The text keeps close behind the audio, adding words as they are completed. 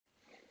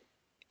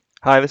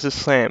Hi, this is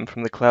Sam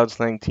from the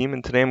CloudSlang team,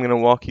 and today I'm going to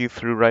walk you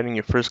through writing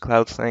your first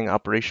CloudSlang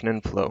operation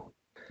and flow.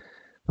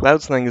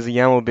 CloudSlang is a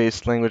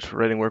YAML-based language for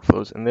writing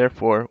workflows, and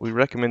therefore, we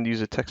recommend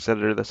use a text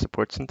editor that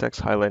supports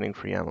syntax highlighting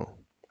for YAML.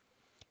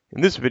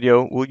 In this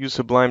video, we'll use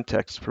Sublime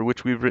Text, for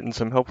which we've written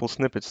some helpful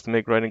snippets to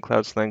make writing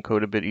CloudSlang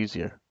code a bit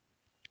easier.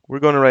 We're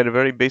going to write a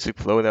very basic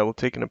flow that will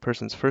take in a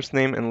person's first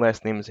name and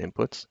last name as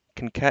inputs,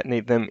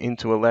 concatenate them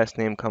into a last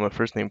name,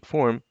 first name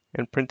form,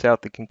 and print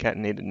out the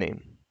concatenated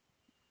name.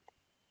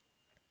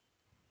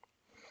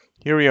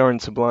 Here we are in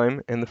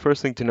Sublime, and the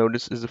first thing to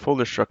notice is the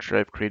folder structure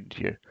I've created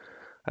here.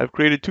 I've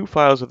created two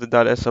files with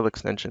the .sl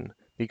extension,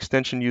 the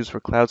extension used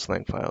for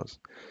CloudSlang files.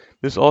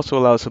 This also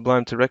allows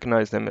Sublime to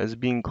recognize them as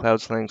being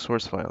CloudSlang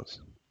source files.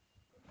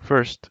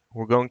 First,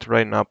 we're going to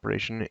write an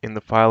operation in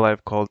the file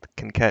I've called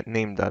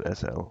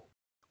concatename.sl.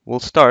 We'll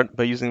start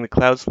by using the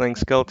CloudSlang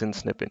skeleton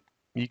snippet.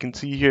 You can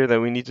see here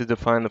that we need to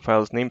define the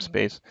file's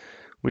namespace,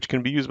 which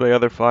can be used by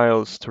other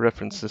files to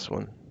reference this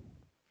one.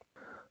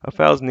 A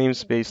file's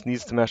namespace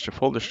needs to match the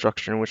folder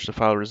structure in which the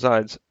file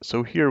resides,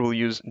 so here we'll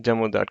use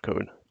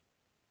demo.code.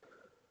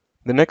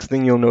 The next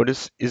thing you'll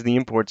notice is the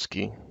imports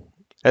key.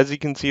 As you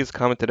can see, it's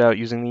commented out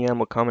using the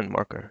YAML comment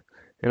marker.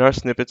 In our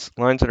snippets,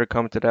 lines that are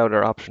commented out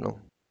are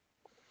optional.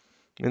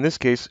 In this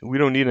case, we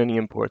don't need any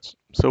imports,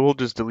 so we'll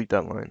just delete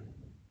that line.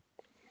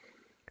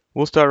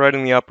 We'll start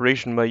writing the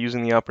operation by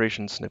using the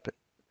operation snippet.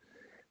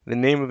 The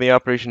name of the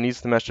operation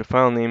needs to match the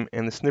file name,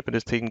 and the snippet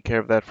has taken care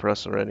of that for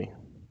us already.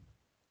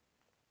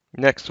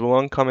 Next, we'll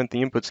uncomment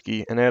the inputs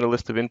key and add a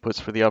list of inputs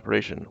for the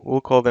operation.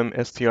 We'll call them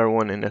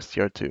str1 and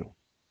str2.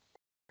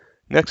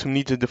 Next, we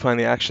need to define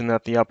the action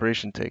that the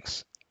operation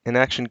takes. An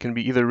action can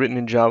be either written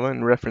in Java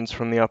and referenced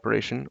from the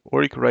operation,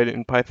 or you can write it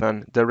in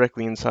Python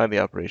directly inside the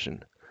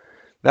operation.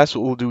 That's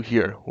what we'll do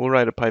here. We'll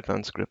write a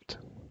Python script.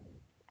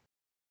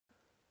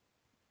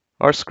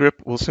 Our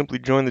script will simply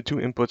join the two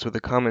inputs with a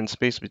comma and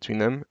space between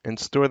them and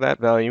store that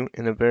value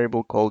in a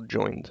variable called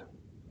joined.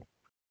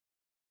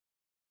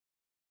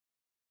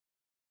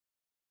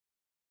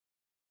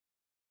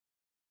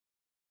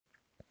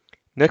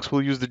 Next,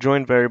 we'll use the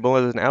join variable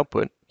as an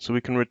output so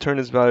we can return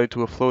its value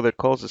to a flow that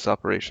calls this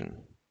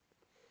operation.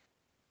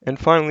 And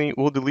finally,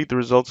 we'll delete the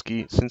results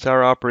key since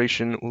our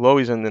operation will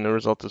always end in a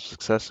result of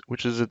success,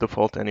 which is the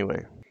default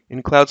anyway.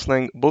 In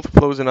CloudSlang, both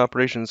flows and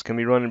operations can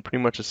be run in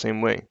pretty much the same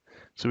way,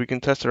 so we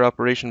can test our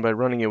operation by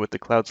running it with the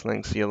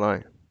CloudSlang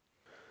CLI.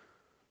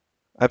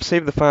 I've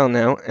saved the file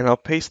now, and I'll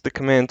paste the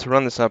command to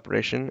run this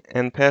operation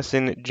and pass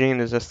in Jane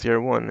as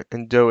str1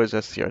 and Doe as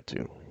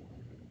str2.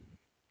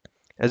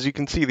 As you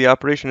can see, the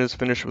operation is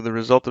finished with a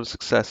result of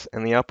success,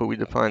 and the output we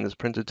defined is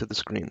printed to the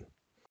screen.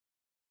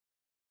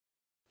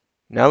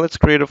 Now let's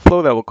create a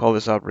flow that will call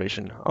this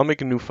operation. I'll make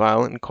a new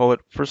file and call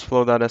it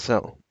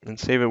firstflow.sl and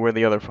save it where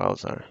the other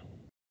files are.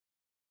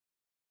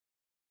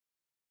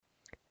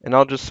 And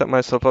I'll just set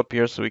myself up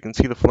here so we can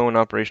see the flow and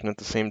operation at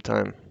the same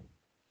time.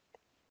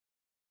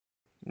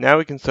 Now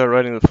we can start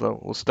writing the flow.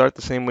 We'll start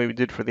the same way we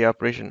did for the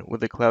operation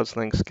with the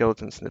CloudSlang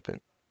skeleton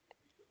snippet.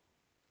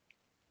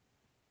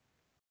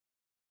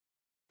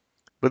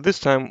 But this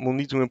time we'll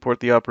need to import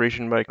the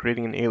operation by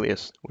creating an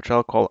alias, which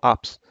I'll call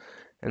ops,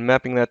 and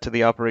mapping that to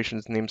the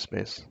operation's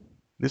namespace.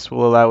 This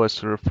will allow us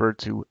to refer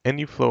to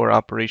any flow or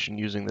operation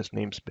using this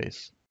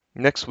namespace.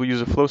 Next, we'll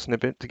use a flow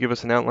snippet to give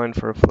us an outline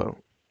for a flow.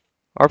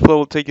 Our flow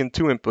will take in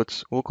two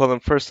inputs. We'll call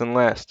them first and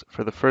last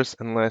for the first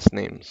and last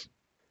names.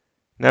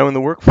 Now in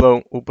the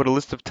workflow, we'll put a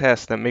list of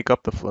tasks that make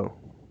up the flow.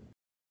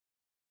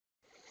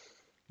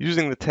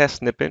 Using the task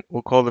snippet,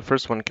 we'll call the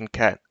first one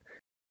concat.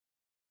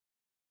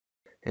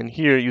 And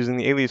here, using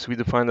the alias we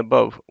defined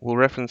above, we'll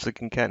reference the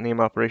concat name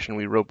operation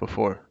we wrote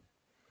before.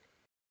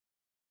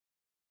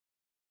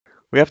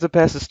 We have to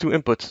pass us two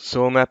inputs,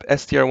 so we'll map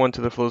str1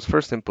 to the flow's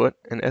first input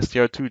and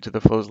str2 to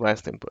the flow's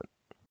last input.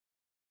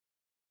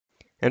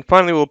 And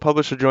finally, we'll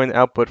publish a joined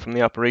output from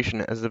the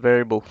operation as the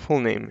variable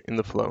fullName in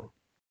the flow.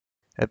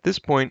 At this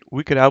point,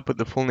 we could output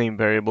the fullName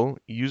variable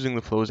using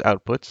the flow's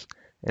outputs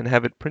and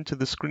have it print to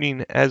the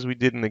screen as we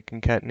did in the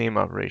concatename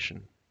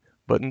operation.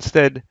 But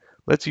instead,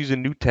 let's use a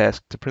new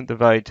task to print the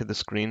value to the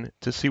screen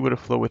to see what a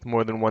flow with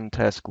more than one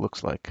task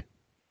looks like.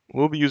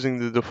 We'll be using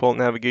the default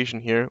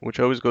navigation here, which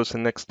always goes to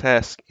the next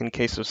task in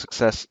case of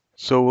success,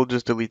 so we'll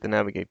just delete the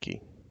navigate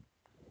key.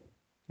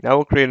 Now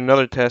we'll create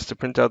another task to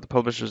print out the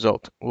published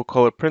result. We'll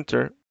call it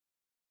printer,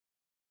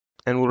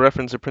 and we'll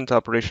reference a print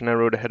operation I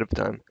wrote ahead of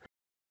time.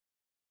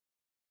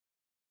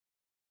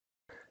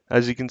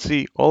 As you can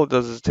see, all it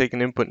does is take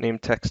an input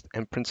named text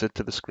and prints it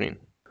to the screen.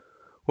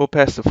 We'll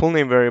pass the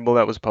fullName variable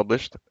that was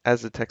published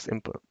as the text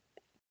input.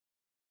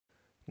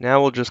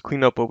 Now we'll just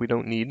clean up what we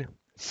don't need,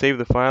 save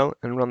the file,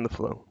 and run the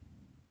flow.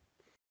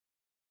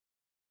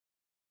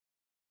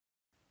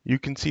 You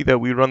can see that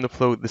we run the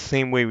flow the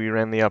same way we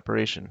ran the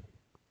operation.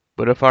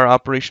 But if our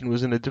operation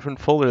was in a different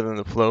folder than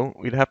the flow,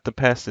 we'd have to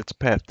pass its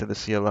path to the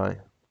CLI.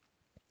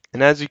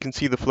 And as you can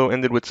see, the flow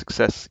ended with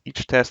success.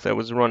 Each task that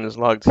was run is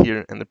logged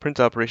here, and the print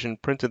operation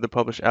printed the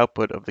published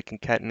output of the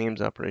concatenames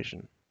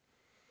operation.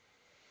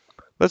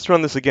 Let's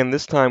run this again,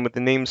 this time with the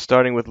names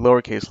starting with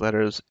lowercase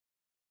letters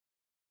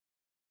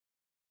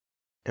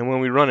and when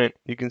we run it,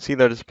 you can see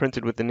that it's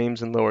printed with the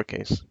names in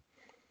lowercase.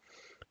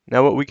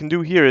 Now what we can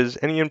do here is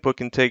any input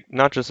can take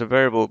not just a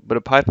variable, but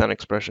a Python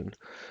expression.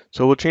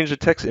 So we'll change the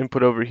text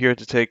input over here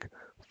to take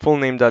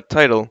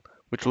fullname.title,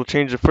 which will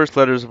change the first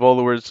letters of all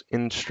the words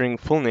in string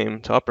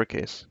fullname to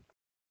uppercase.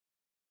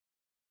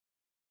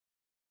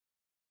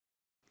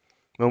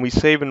 When we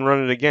save and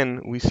run it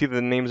again, we see that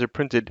the names are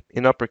printed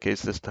in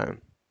uppercase this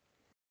time.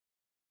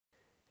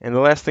 And the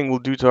last thing we'll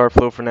do to our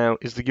flow for now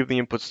is to give the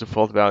inputs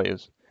default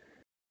values.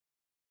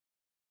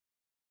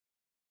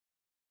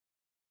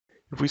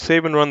 If we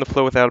save and run the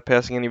flow without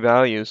passing any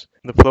values,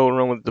 the flow will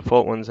run with the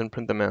default ones and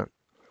print them out.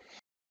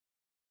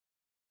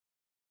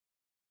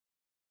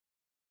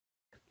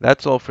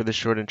 That's all for this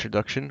short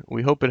introduction.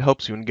 We hope it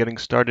helps you in getting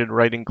started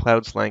writing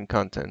CloudSlang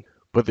content.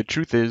 But the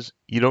truth is,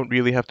 you don't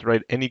really have to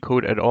write any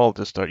code at all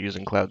to start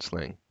using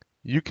CloudSlang.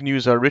 You can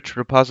use our rich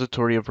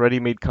repository of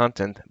ready-made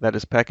content that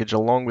is packaged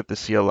along with the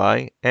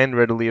CLI and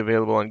readily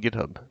available on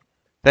GitHub.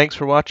 Thanks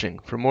for watching.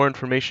 For more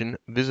information,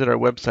 visit our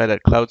website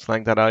at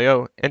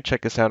cloudslang.io and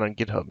check us out on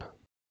GitHub.